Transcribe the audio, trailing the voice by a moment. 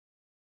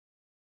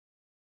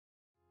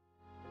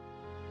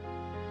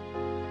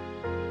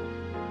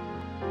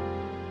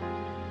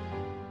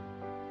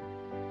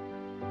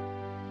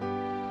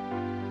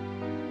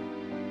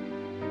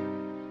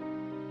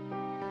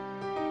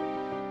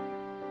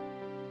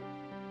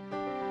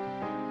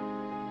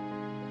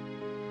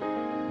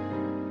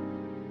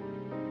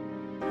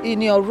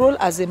in your role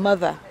as a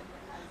mother,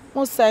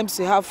 most times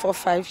you have 4 or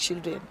 5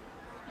 children.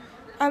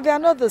 And they are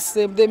not the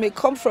same. They may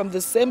come from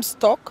the same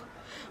stock,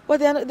 but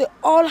they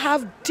all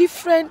have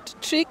different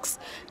tricks,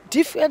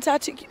 different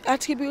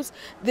attributes.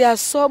 There are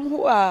some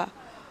who are,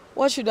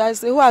 what should I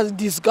say, who are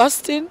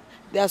disgusting.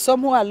 There are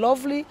some who are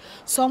lovely,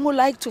 some who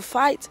like to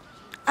fight.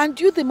 And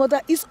you, the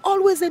mother, is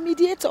always a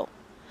mediator.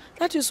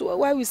 That is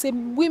why we say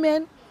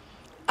women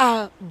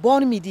are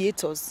born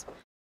mediators.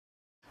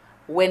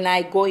 When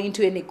I go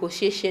into a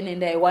negotiation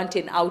and I want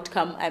an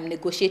outcome, I'm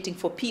negotiating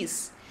for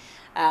peace.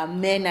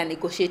 Men are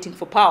negotiating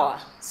for power.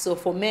 So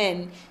for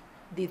men,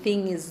 the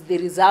thing is, the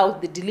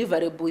result, the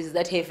deliverable is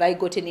that have I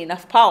gotten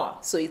enough power?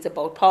 So it's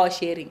about power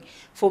sharing.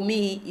 For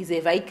me, is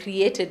have I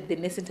created the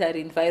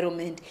necessary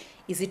environment?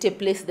 Is it a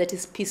place that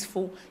is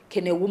peaceful?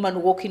 Can a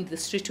woman walk in the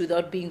street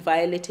without being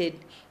violated?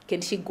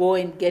 Can she go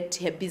and get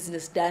her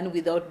business done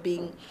without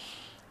being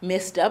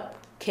messed up?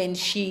 Can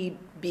she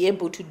be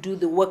able to do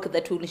the work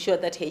that will ensure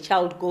that her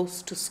child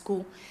goes to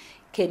school?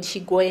 Can she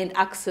go and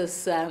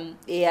access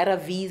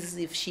ARVs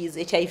if she is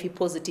HIV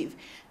positive?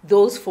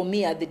 Those, for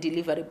me, are the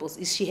deliverables.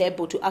 Is she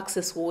able to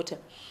access water?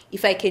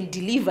 If I can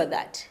deliver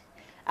that,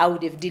 I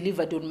would have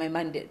delivered on my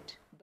mandate.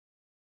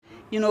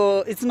 You know,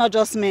 it's not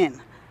just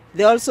men.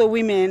 There are also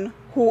women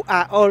who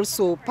are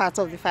also part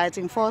of the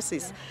fighting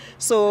forces.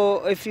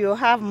 So if you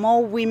have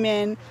more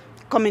women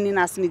coming in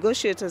as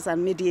negotiators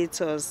and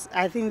mediators,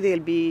 I think they'll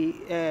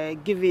be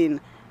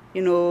given,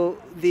 you know,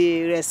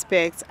 the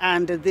respect,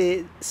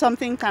 and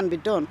something can be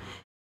done.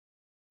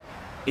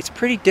 It's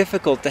pretty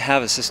difficult to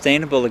have a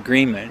sustainable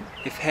agreement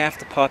if half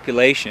the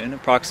population,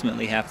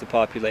 approximately half the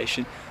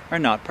population, are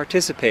not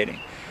participating.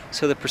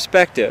 So the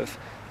perspective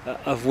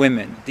of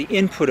women, the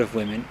input of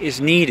women, is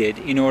needed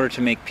in order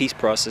to make peace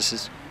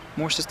processes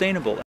more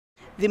sustainable.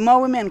 The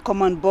more women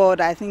come on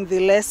board, I think the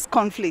less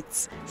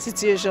conflict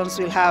situations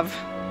we'll have.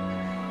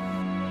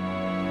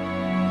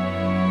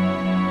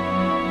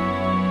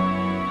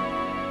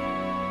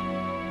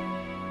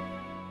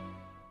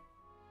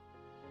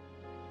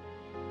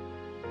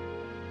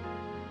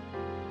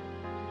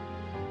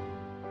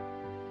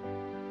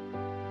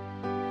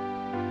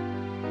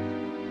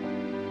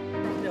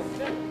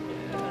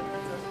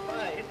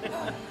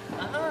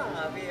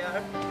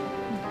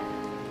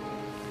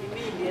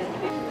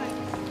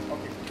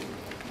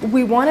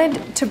 We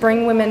wanted to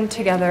bring women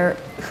together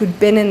who'd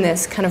been in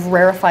this kind of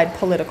rarefied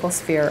political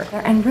sphere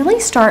and really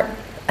start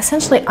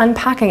essentially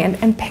unpacking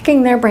and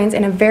picking their brains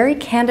in a very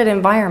candid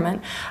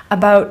environment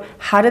about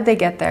how did they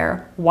get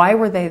there, why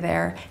were they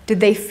there, did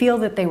they feel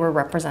that they were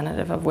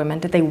representative of women,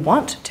 did they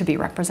want to be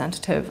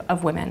representative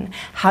of women,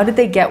 how did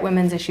they get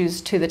women's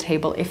issues to the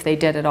table if they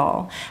did at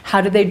all,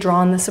 how did they draw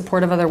on the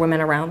support of other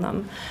women around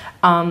them.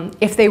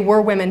 If they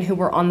were women who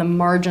were on the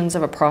margins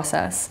of a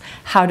process,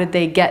 how did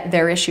they get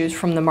their issues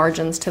from the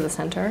margins to the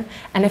center?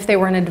 And if they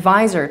were an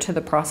advisor to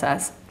the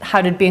process,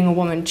 how did being a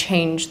woman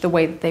change the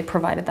way that they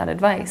provided that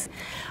advice?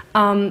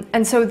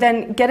 And so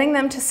then getting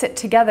them to sit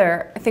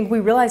together, I think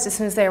we realized as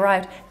soon as they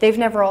arrived, they've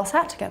never all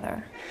sat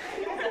together.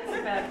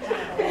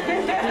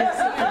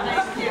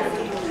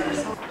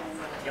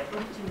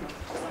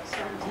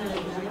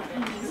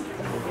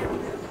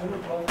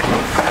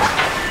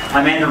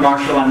 I'm Andrew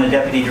Marshall, I'm the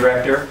Deputy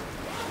Director,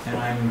 and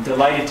I'm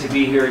delighted to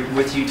be here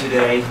with you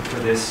today for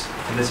this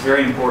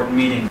very important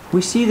meeting.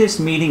 We see this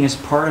meeting as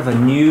part of a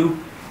new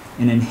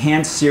and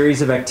enhanced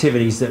series of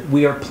activities that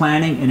we are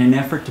planning in an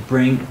effort to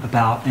bring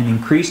about an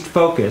increased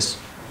focus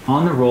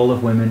on the role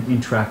of women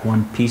in Track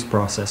 1 peace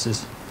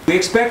processes. We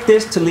expect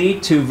this to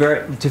lead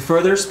to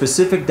further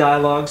specific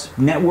dialogues,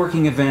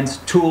 networking events,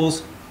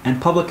 tools,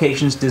 and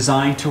publications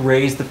designed to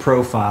raise the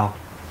profile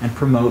and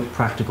promote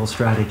practical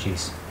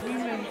strategies.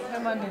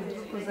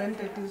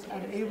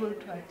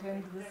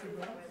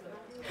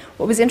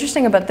 What was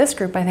interesting about this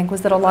group, I think,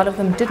 was that a lot of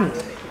them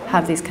didn't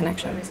have these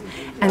connections.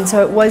 And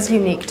so it was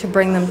unique to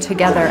bring them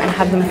together and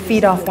have them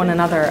feed off one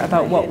another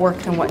about what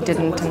worked and what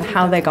didn't and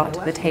how they got to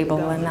the table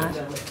and that.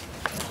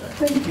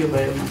 Thank you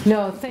very much.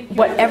 No, thank you.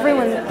 What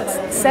everyone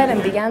said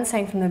and began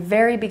saying from the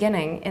very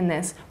beginning in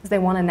this was they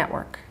want a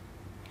network.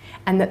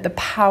 And that the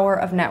power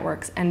of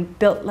networks and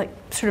built, like,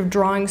 sort of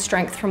drawing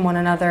strength from one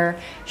another,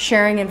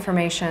 sharing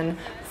information,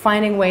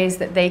 finding ways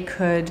that they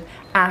could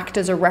act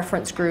as a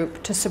reference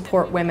group to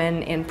support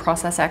women in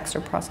process X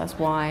or process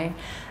Y.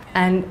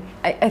 And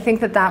I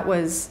think that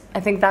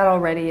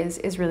already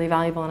is really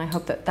valuable, and I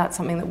hope that that's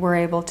something that we're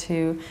able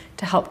to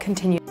help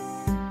continue.